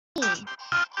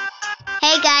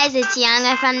Hey guys, it's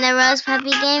Younger from the Rose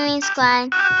Puppy Gaming Squad,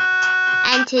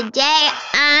 and today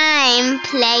I'm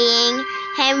playing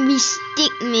Henry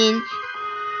Stickmin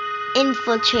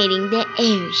infiltrating the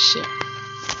airship.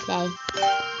 Play.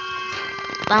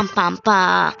 Bum bum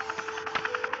bum.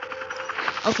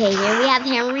 Okay, here we have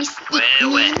Henry Stickmin.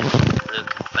 Well,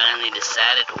 look, finally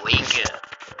decided to wake up.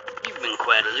 You've been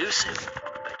quite elusive,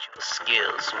 but your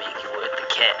skills make you worth the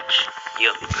catch.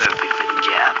 You'll be perfect for the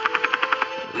job.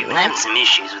 We've been having some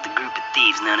issues with a group of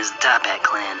thieves known as the Top Hat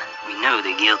Clan. We know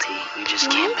they're guilty. We just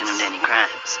can't pin them to any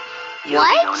crimes. You'll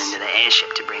be going into the airship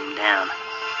to bring them down.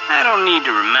 I don't need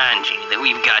to remind you that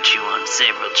we've got you on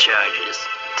several charges.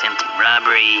 Attempted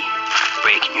robbery,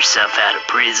 breaking yourself out of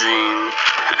prison,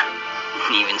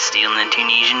 and even stealing the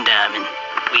Tunisian diamond.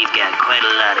 We've got quite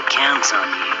a lot of counts on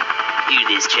you.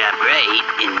 Do this job right,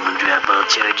 and we'll drop all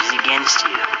charges against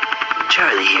you.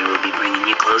 Charlie here will be bringing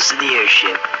you close to the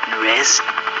airship. The rest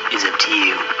is up to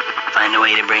you. Find a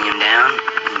way to bring him down,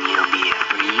 and you'll be a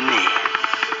free man.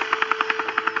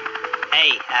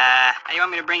 Hey, how do you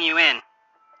want me to bring you in?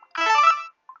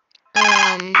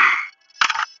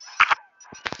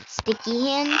 Sticky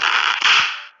hand.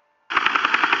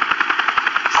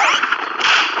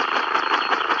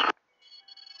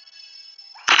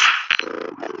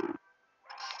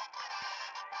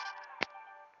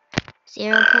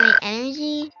 .0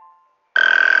 energy.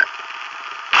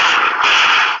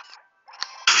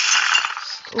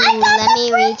 Ooh, let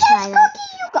me retry that.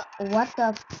 What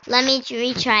the? Let me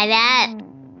retry that.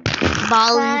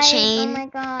 Ball and chain. Oh my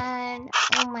god.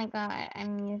 Oh my god.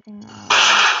 I'm using all.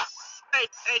 Hey,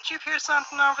 did you hear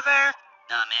something over there?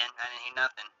 Nah, man, I didn't hear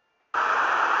nothing.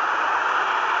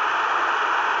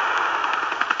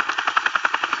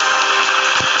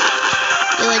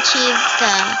 You achieved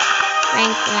the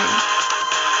rank 1.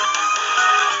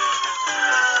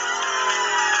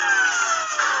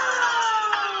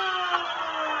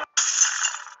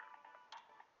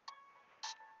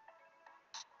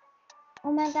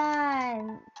 Oh my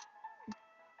god.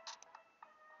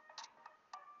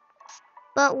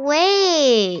 But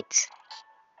wait.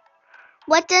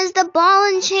 What does the ball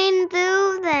and chain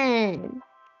do then?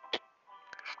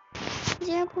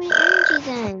 0 energy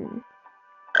then.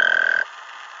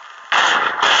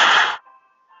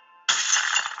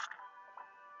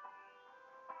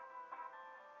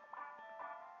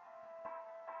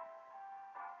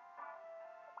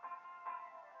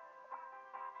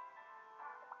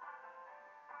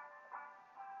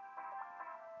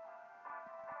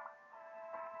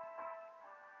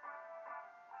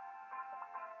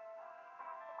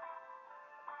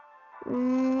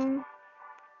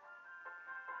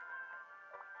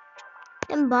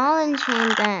 Then ball and chain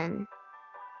then.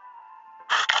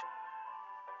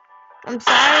 I'm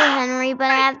sorry, Henry, but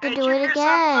I have to do it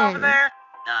again. Over there?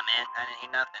 Nah, man, I didn't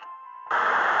hear nothing.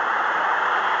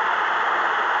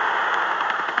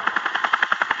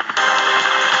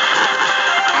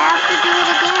 I have to do it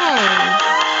again.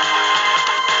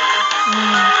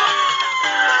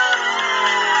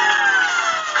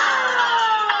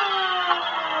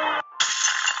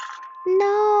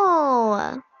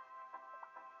 No.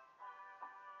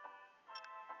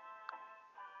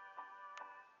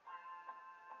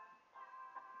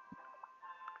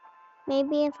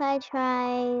 Maybe if I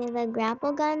try the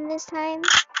grapple gun this time.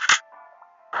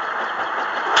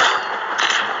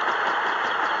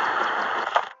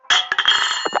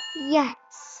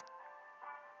 Yes.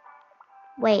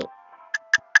 Wait.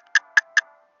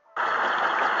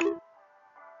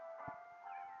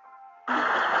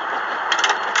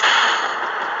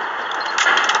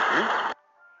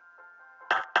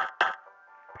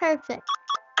 Perfect.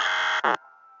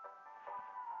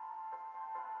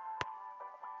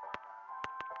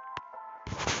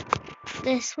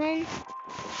 This one.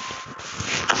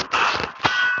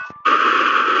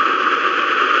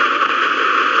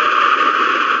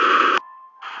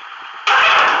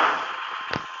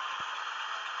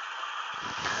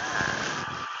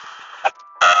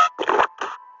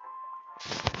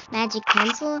 Magic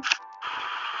pencil.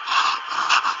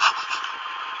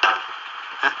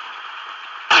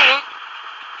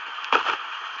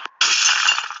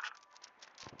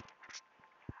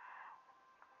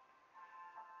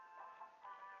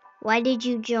 Why did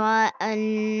you draw a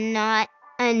nut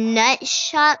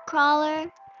shot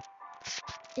crawler?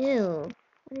 Ew.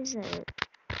 What is it?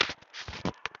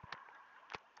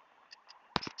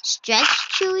 Stretch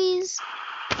chewies?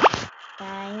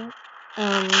 Guys.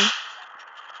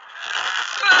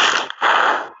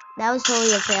 That was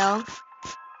totally a fail.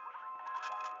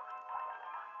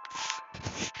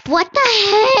 What the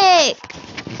heck?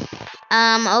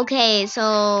 Okay,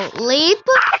 so leap.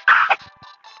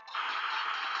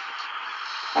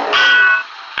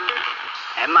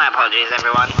 My apologies,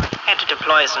 everyone. Had to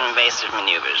deploy some invasive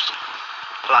maneuvers.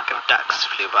 A flock of ducks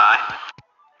flew by.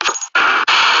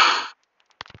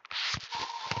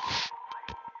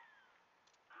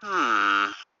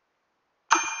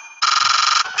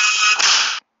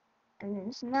 And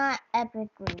it's not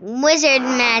epically. Wizard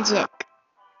magic.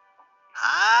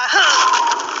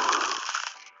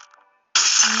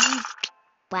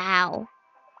 Wow.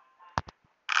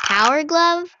 Power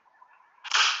glove?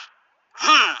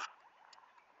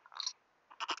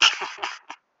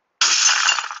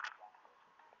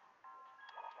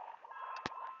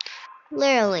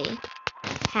 Literally.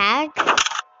 Hack?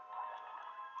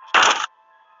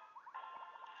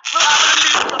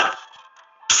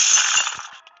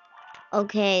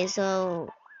 Okay, so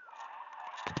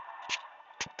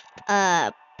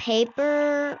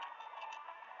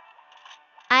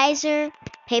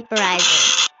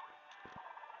paperizer.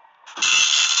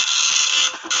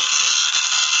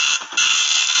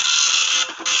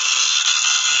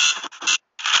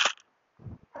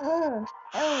 Oh,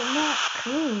 not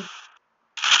cool.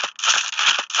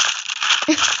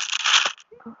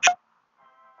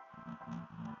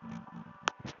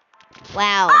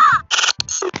 Wow.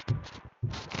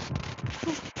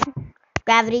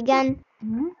 Gravity gun?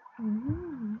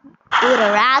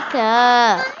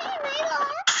 Uraraka.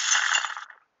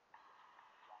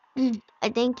 I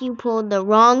think you pulled the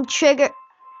wrong trigger.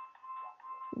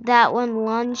 That one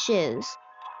launches.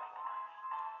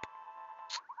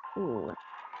 Ooh.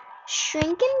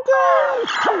 Shrink and grow.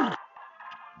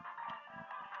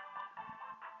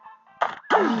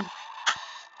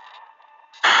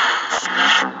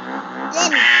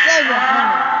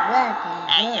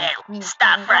 Hey,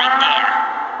 stop right there.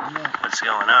 What's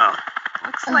going on?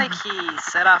 Looks like he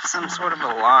set off some sort of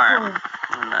alarm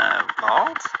in the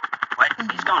vault. What?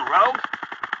 He's going rogue?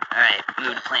 Alright,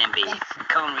 move to plan B.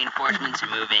 Cone reinforcements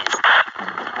and move in.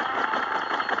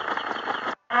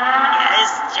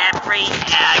 Yes, Jeffrey?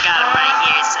 Yeah, I got him right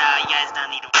here, so you guys don't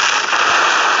need to worry.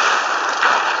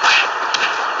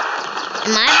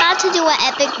 Am I about to do an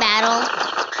epic battle?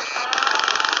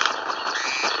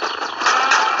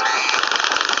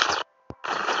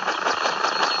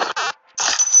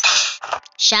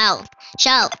 Shell.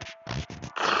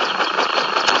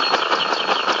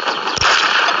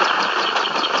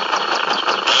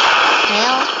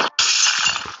 Hell.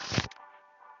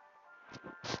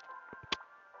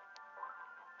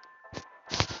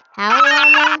 How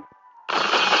armor?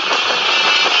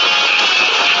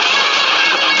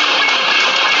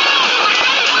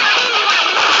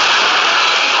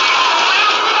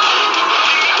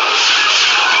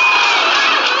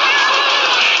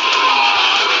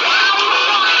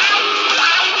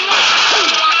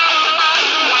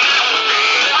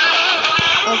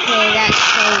 Okay, that's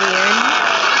so weird.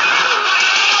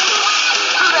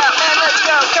 Move out, man, let's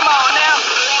go. Come on now.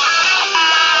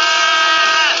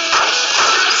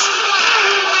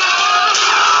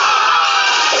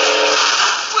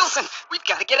 Wilson, we've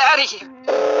got to get out of here.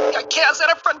 We've got chaos at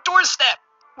our front doorstep.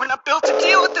 We're not built to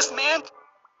deal with this, man.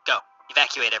 Go,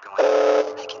 evacuate everyone.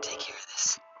 I can take care of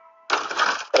this.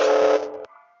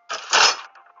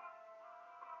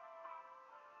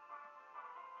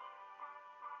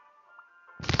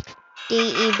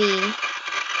 DEB.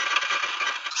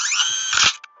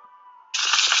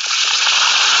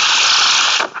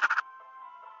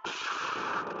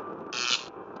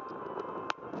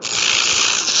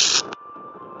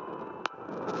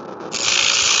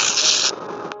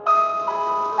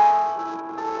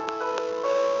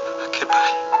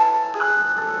 Goodbye.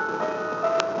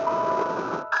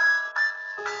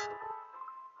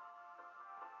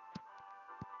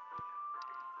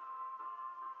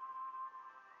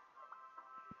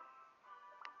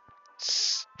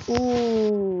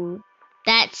 Ooh,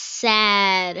 that's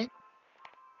sad.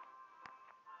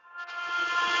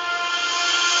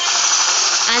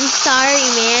 I'm sorry,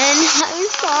 man. I'm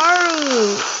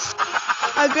sorry.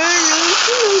 I didn't mean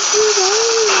to make you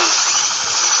die.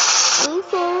 I'm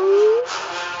sorry.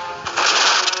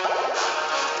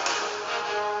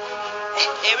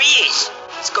 There he is.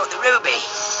 He's got the ruby.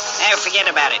 Now forget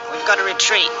about it. We've got to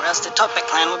retreat, or else the Topic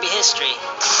clan will be history.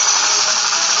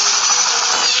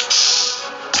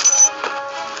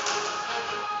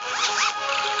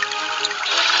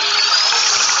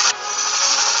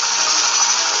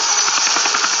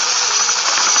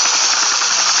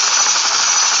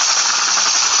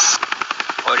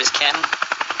 Orders, Captain?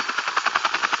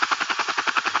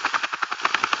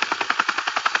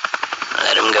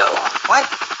 Let him go. What?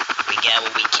 We got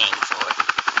what we came for.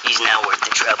 He's not worth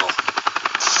the trouble.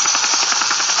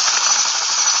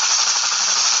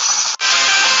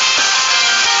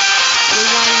 We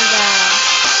won the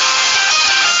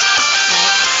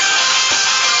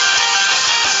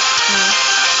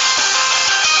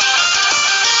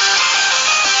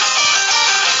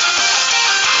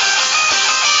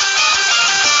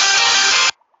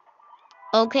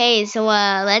Okay, so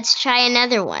let's try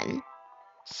another one.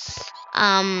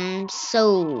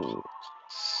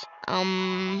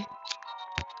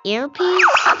 Earpiece?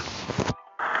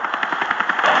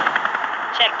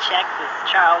 Check. This is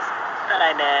Charles. Thought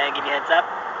I'd give you a heads up.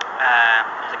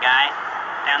 There's a guy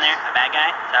down there, a bad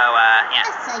guy. So, yeah.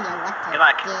 I'll show you what to Good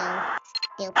luck. do,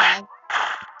 stupid.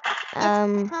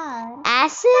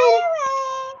 Acid?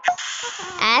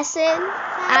 Acid?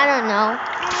 I don't know.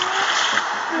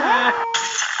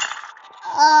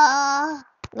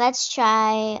 Let's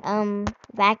try,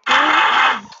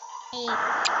 vacuum.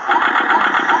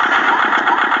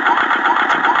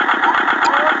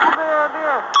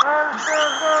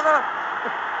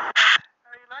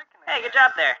 Hey, good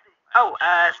job there. Oh,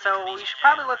 so we should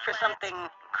probably look for something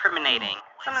incriminating.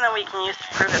 Something that we can use to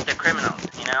prove that they're criminals,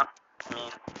 you know? I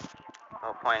mean, the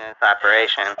whole point of this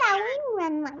operation.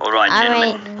 Alright,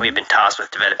 gentlemen. We've been tasked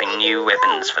with developing new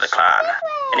weapons for the clan.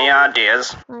 Any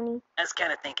ideas? Funny. I was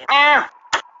kind of thinking.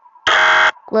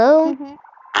 Glue?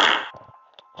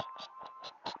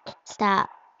 Stop.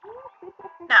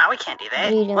 Nah, we can't do that.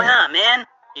 What are you doing? Why not, man?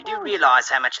 You do realize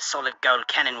how much a solid gold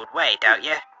cannon would weigh, don't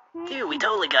you? Dude, we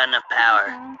totally got enough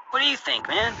power. What do you think,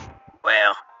 man?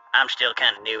 Well, I'm still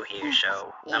kind of new here,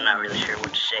 so I'm not really sure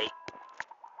what to say.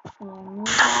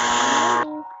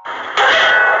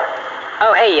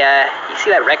 Oh, hey, you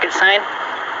see that record sign?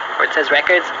 Where it says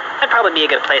records? That'd probably be a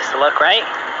good place to look, right?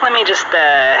 Let me just,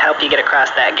 help you get across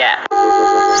that gap.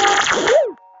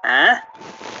 Huh?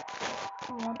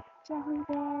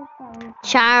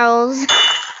 Charles.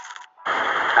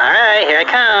 Alright, here I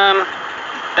come.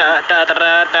 Da, da, da,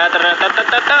 da, da, da, da,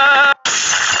 da, da.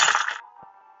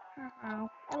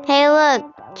 Hey, look.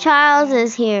 Charles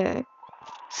is here.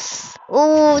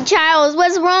 Ooh, Charles,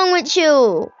 what's wrong with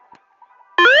you?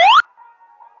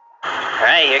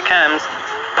 Alright, here it comes.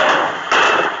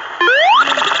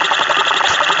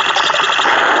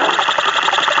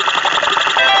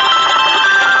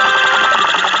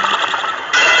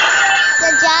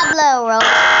 Good job, little robot.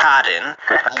 Pardon.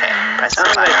 I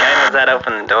sound like I knows how to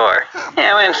open the door.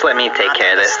 Yeah, why don't you let me take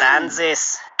care of this? Understands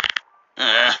this.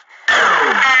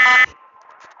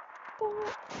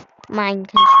 Mind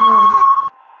control.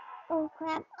 Oh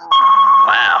crap.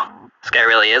 Wow, this guy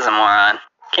really is a moron.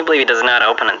 Can't believe he doesn't know how to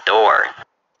open a door.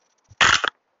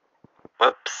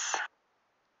 Whoops.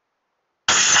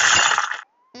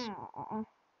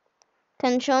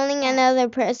 Controlling another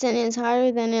person is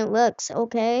harder than it looks,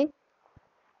 okay?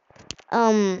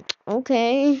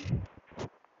 Okay.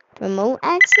 Remote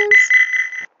access?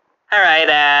 Alright,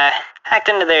 hacked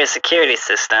into their security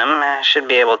system. Should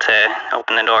be able to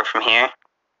open the door from here.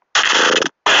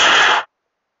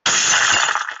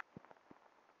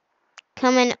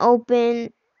 Come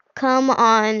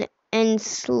on and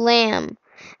slam.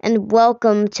 And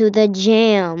welcome to the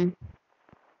jam.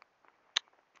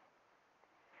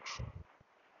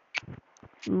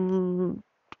 Bone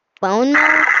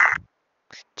melt?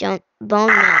 Bone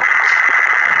melt.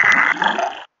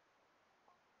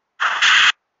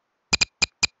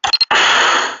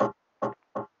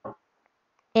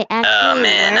 It actually Oh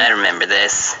man, worked. I remember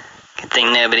this. Good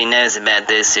thing nobody knows about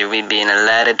this or we'd be in a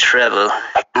lot of trouble.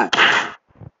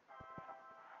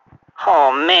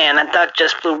 Oh man, that duck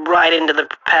just flew right into the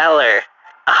propeller.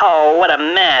 Oh, what a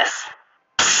mess.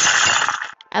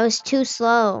 I was too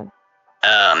slow.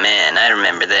 Oh man, I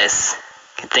remember this.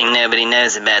 Good thing nobody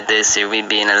knows about this or we'd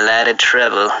be in a lot of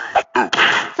trouble.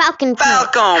 Falcon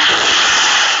punch. Falcon!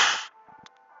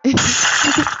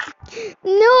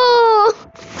 No!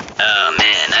 Oh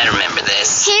man, I remember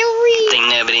this. Good Henry! thing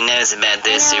nobody knows about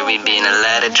this or we'd be in a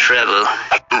lot of trouble.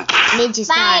 Ninja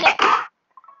Spider! Star.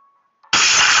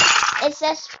 It's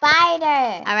a spider!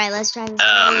 Alright, let's try this.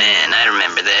 Oh man, I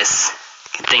remember this.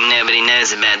 Good thing nobody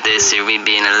knows about this or we'd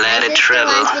be in a lot My of sister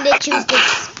trouble. wants me to choose the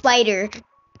spider.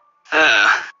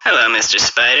 Oh, hello, Mr.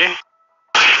 Spider.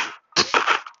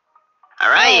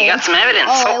 Alright, you got some evidence.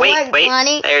 Oh, it wait, worked, wait.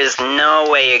 Bonnie. There's no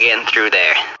way you're getting through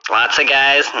there. Lots of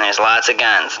guys and there's lots of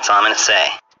guns. That's all I'm gonna say.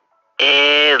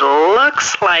 It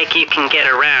looks like you can get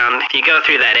around if you go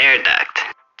through that air duct.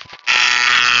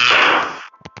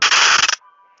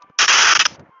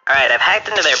 Alright, I've hacked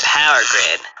into their power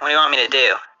grid. What do you want me to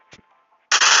do?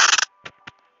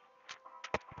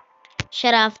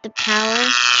 Shut off the power.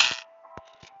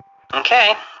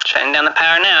 Okay, shutting down the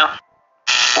power now.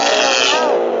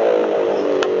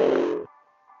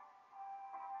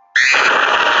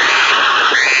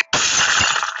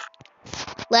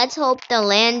 Let's hope the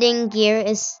landing gear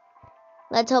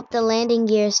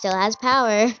still has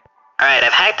power. Alright,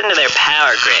 I've hacked into their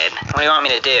power grid. What do you want me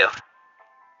to do?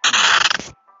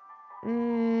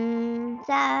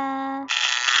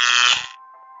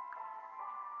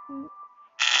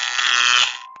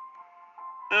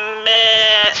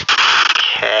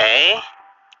 Okay.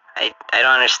 I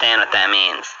don't understand what that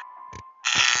means.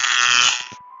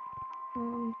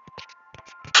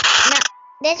 No,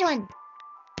 this one.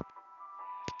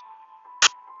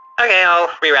 Okay, I'll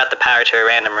reroute the power to a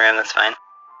random room, that's fine.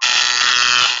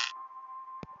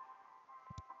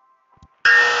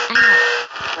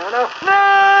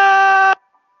 Ow.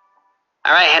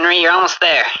 Alright, Henry, you're almost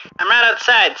there. I'm right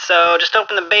outside, so just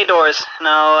open the bay doors, and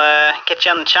I'll get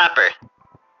you on the chopper.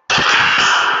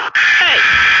 Hey,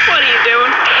 what are you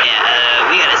doing? Yeah,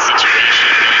 we got a situation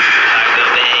in cargo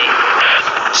bay.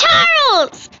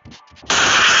 Charles!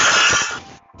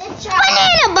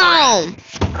 Banana bomb!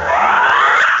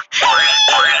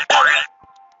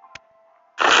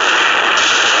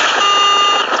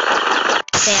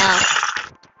 Fail.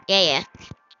 Yeah.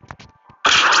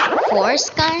 Force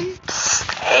gun?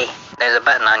 Hey, there's a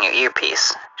button on your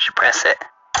earpiece. You should press it.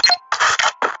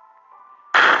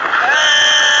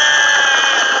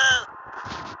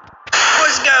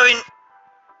 What's going?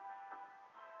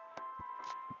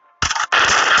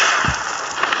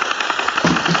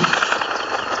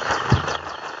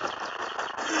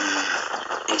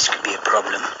 This could be a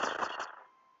problem.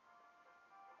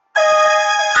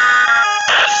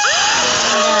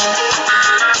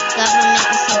 Government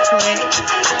support.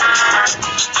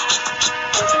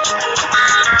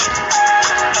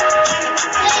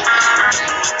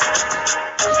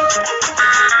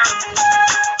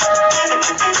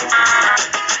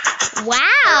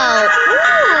 Wow!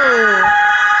 Ooh!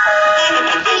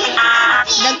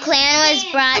 The clan was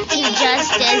brought to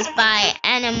justice by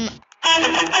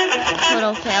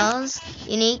total fails,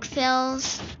 unique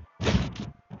fails.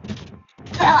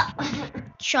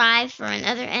 Try for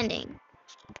another ending.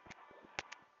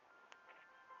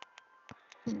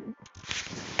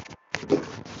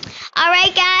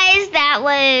 Alright guys, that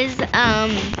was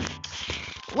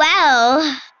well,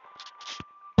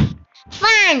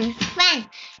 fun.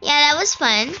 Yeah, that was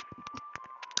fun.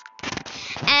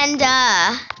 And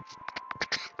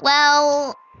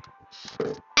well,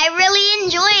 I really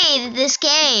enjoyed this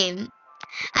game.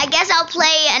 I guess I'll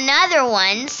play another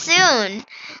one soon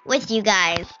with you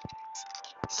guys.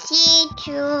 See you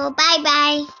too.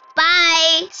 Bye.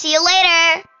 Bye. See you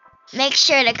later. Make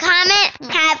sure to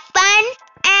comment, have fun,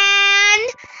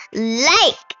 and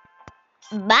like.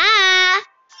 Bye.